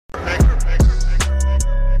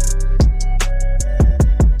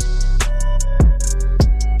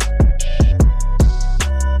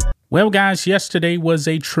Well, guys, yesterday was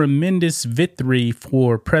a tremendous victory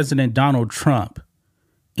for President Donald Trump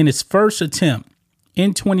in his first attempt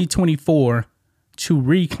in 2024 to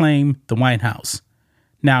reclaim the White House.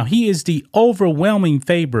 Now, he is the overwhelming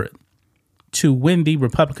favorite to win the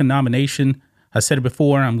Republican nomination. I said it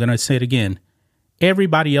before. I'm going to say it again.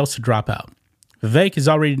 Everybody else to drop out. Vivek has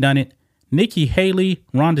already done it. Nikki Haley,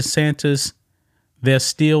 Ron DeSantis, they're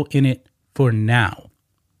still in it for now.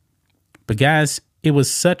 But guys, it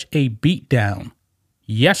was such a beatdown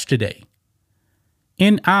yesterday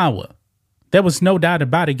in Iowa. There was no doubt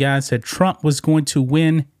about it, guys, that Trump was going to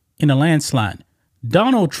win in a landslide.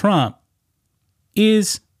 Donald Trump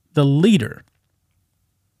is the leader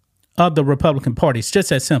of the Republican Party. It's just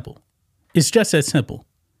that simple. It's just that simple.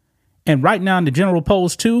 And right now in the general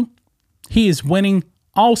polls, too, he is winning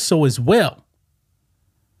also as well.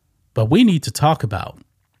 But we need to talk about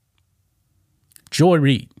Joy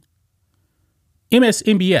Reid,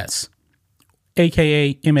 MSNBS,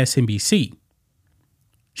 aka MSNBC.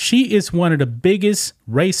 She is one of the biggest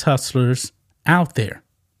race hustlers out there.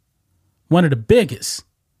 One of the biggest.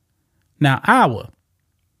 Now, Iowa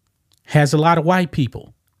has a lot of white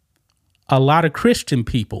people, a lot of Christian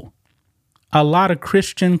people, a lot of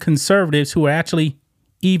Christian conservatives who are actually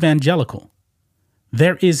evangelical.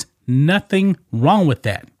 There is nothing wrong with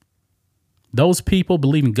that. Those people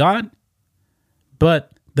believe in God,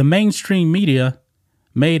 but the mainstream media,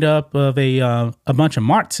 made up of a bunch of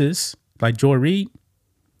Marxists like Joy Reid,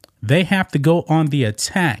 they have to go on the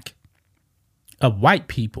attack of white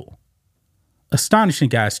people. Astonishing,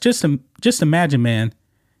 guys. Just imagine, man,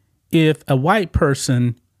 if a white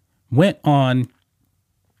person went on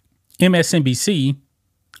MSNBC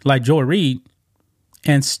like Joy Reid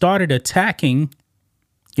and started attacking,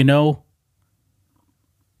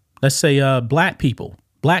 let's say black people,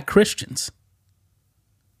 black Christians.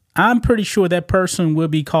 I'm pretty sure that person will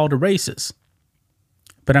be called a racist.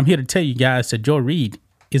 But I'm here to tell you guys that Joy Reid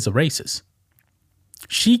is a racist.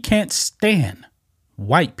 She can't stand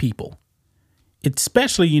white people,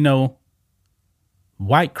 especially,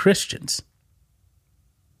 white Christians.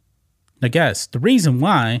 Now, guys, the reason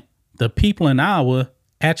why the people in Iowa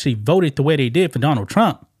actually voted the way they did for Donald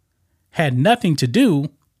Trump had nothing to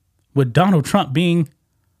do with Donald Trump being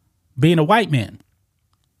a white man.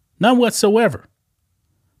 None whatsoever.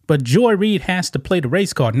 But Joy Reid has to play the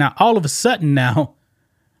race card. Now, all of a sudden now,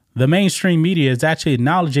 the mainstream media is actually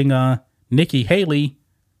acknowledging Nikki Haley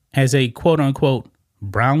as a quote-unquote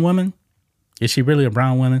brown woman. Is she really a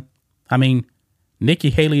brown woman? I mean, Nikki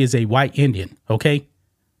Haley is a white Indian, okay?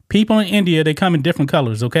 People in India, they come in different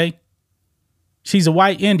colors, okay? She's a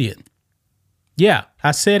white Indian. Yeah,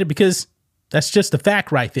 I said it because that's just a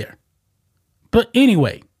fact right there. But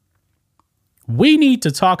anyway, we need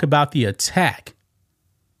to talk about the attack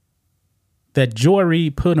that Joy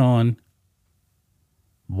Reid put on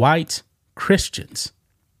white Christians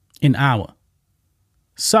in Iowa.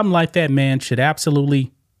 Something like that, man, should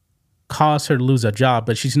absolutely cause her to lose her job,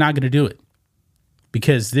 but she's not going to do it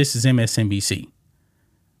because this is MSNBC.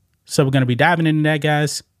 So we're going to be diving into that,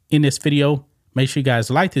 guys, in this video. Make sure you guys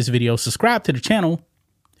like this video, subscribe to the channel,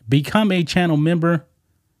 become a channel member.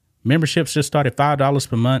 Memberships just start at $5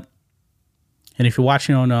 per month. And if you're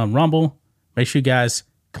watching on Rumble, make sure you guys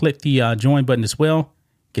click the join button as well.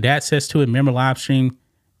 Get access to it. Remember, live stream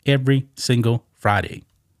every single Friday.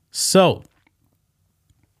 So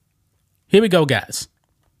here we go, guys.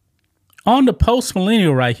 On the post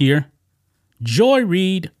millennial right here, Joy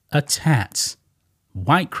Reid attacks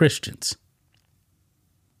white Christians.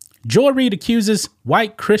 Joy Reid accuses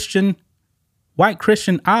white Christian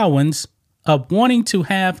Iowans of wanting to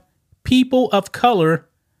have people of color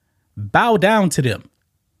bow down to them.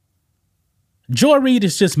 Joy Reid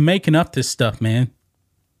is just making up this stuff, man.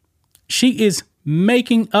 She is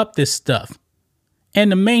making up this stuff. And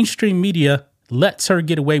the mainstream media lets her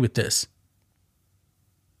get away with this.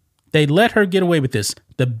 They let her get away with this.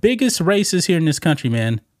 The biggest racists here in this country,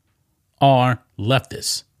 man, are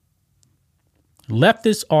leftists.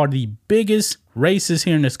 Leftists are the biggest racists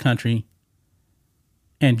here in this country.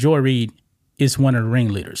 And Joy Reid is one of the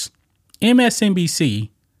ringleaders. MSNBC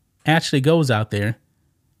actually goes out there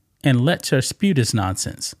and lets her spew this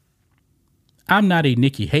nonsense. I'm not a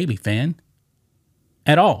Nikki Haley fan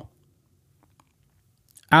at all.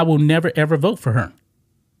 I will never, ever vote for her.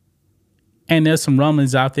 And there's some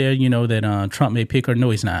rumblings out there, that Trump may pick her.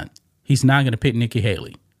 No, he's not. He's not going to pick Nikki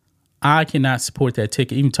Haley. I cannot support that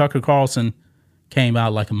ticket. Even Tucker Carlson came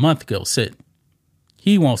out like a month ago, said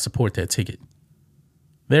he won't support that ticket.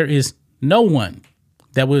 There is no one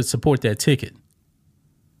that would support that ticket.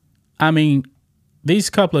 I mean,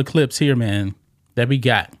 these couple of clips here, man, that we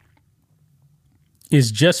got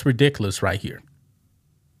is just ridiculous right here.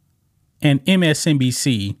 And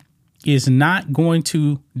MSNBC is not going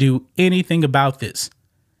to do anything about this.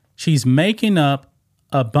 She's making up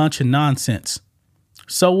a bunch of nonsense.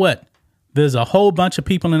 So what? There's a whole bunch of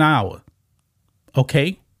people in Iowa.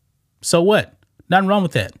 Okay. So what? Nothing wrong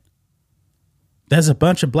with that. There's a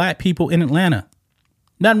bunch of black people in Atlanta.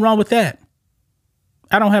 Nothing wrong with that.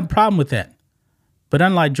 I don't have a problem with that. But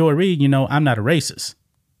unlike Joy Reid, I'm not a racist.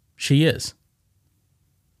 She is.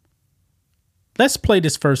 Let's play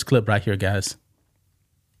this first clip right here, guys.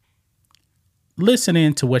 Listen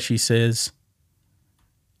in to what she says.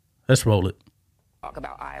 Let's roll it. Talk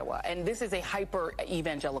about Iowa, and this is a hyper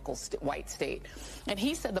evangelical white state. And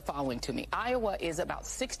he said the following to me: Iowa is about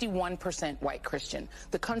 61% white Christian.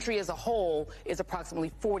 The country as a whole is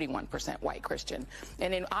approximately 41% white Christian.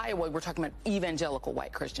 And in Iowa, we're talking about evangelical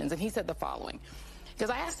white Christians. And he said the following,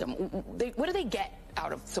 because I asked him, what do they get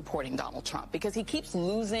out of supporting Donald Trump? Because he keeps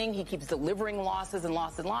losing, he keeps delivering losses and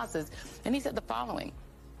losses and losses. And he said the following: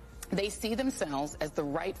 they see themselves as the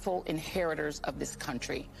rightful inheritors of this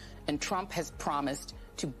country, and Trump has promised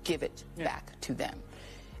to give it back to them.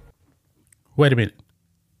 Wait a minute.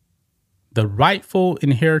 The rightful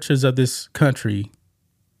inheritors of this country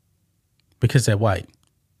because they're white.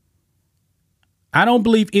 I don't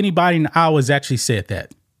believe anybody in Iowa has actually said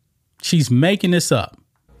that. She's making this up.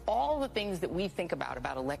 All the things that we think about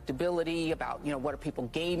electability, about, what are people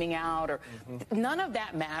gaming out, or none of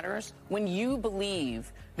that matters when you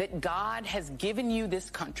believe that God has given you this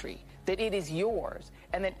country, that it is yours,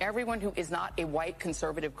 and that everyone who is not a white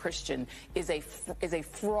conservative Christian is a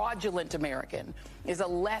fraudulent American, is a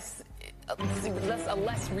less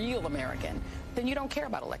real American. Then you don't care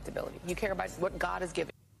about electability. You care about what God has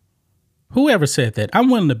given. Whoever said that, I'm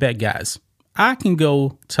willing to bet, guys, I can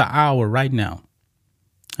go to Iowa right now.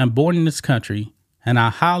 I'm born in this country, and I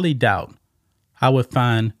highly doubt I would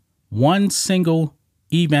find one single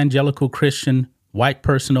evangelical Christian white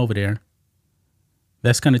person over there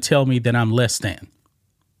that's going to tell me that I'm less than.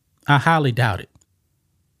 I highly doubt it.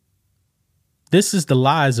 This is the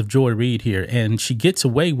lies of Joy Reid here, and she gets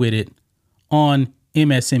away with it on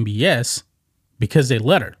MSNBS because they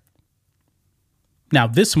let her. Now,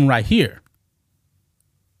 this one right here.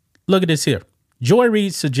 Look at this here. Joy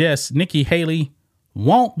Reid suggests Nikki Haley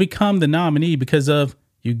won't become the nominee because of,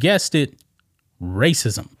 you guessed it,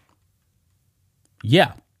 racism.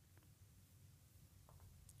 Yeah.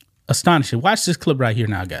 Astonishing. Watch this clip right here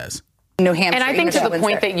now, guys. New Hampshire. And I think to the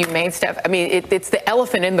point that you made, Steph, I mean, it's the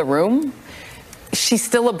elephant in the room. She's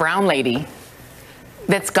still a brown lady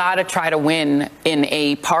that's got to try to win in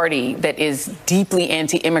a party that is deeply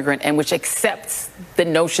anti-immigrant and which accepts the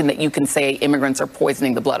notion that you can say immigrants are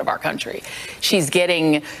poisoning the blood of our country. She's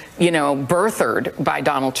getting, birthered by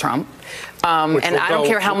Donald Trump. And I don't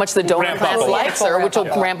care how much the donor class likes her, which will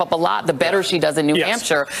ramp up a lot, the better she does in New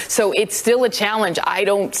Hampshire. So it's still a challenge. I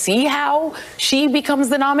don't see how she becomes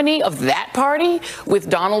the nominee of that party with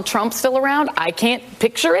Donald Trump still around. I can't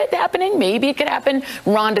picture it happening. Maybe it could happen.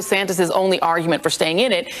 Ron DeSantis' only argument for staying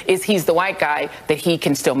in it is he's the white guy, that he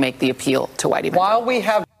can still make the appeal to white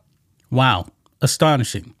evangelicals. Wow.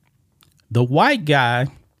 Astonishing. The white guy,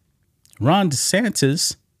 Ron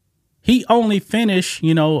DeSantis, he only finished,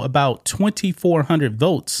 about 2,400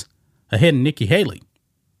 votes ahead of Nikki Haley.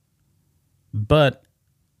 But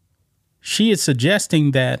she is suggesting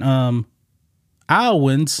that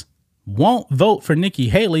Iowans won't vote for Nikki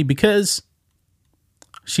Haley because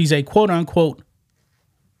she's a quote unquote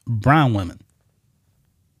brown woman.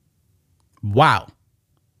 Wow.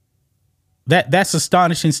 That's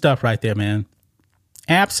astonishing stuff right there, man.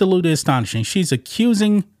 Absolutely astonishing. She's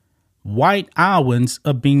accusing white Iowans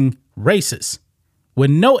of being racist with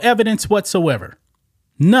no evidence whatsoever.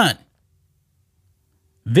 None.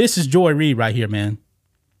 This is Joy Reid right here, man.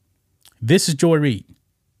 This is Joy Reid.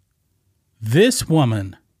 This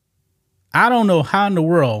woman, I don't know how in the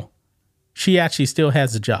world she actually still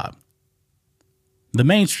has a job. The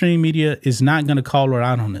mainstream media is not going to call her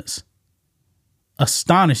out on this.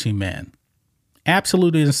 Astonishing, man.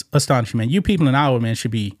 Absolutely astonishing, man. You people in Iowa, man,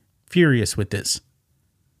 should be furious with this.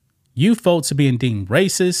 You folks are being deemed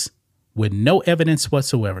racist with no evidence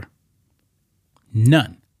whatsoever.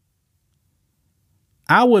 None.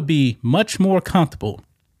 I would be much more comfortable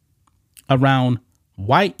around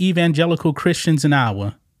white evangelical Christians in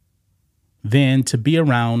Iowa than to be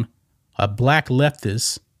around a black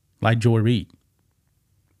leftist like Joy Reid.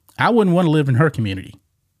 I wouldn't want to live in her community.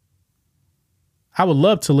 I would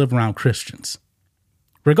love to live around Christians,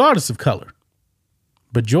 regardless of color.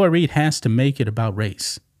 But Joy Reid has to make it about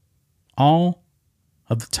race all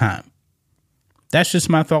of the time. That's just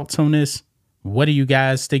my thoughts on this. What do you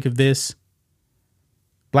guys think of this?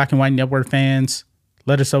 Black and White Network fans,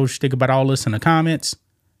 let us know what you think about all this in the comments.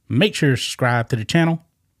 Make sure to subscribe to the channel.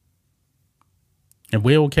 And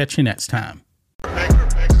we'll catch you next time.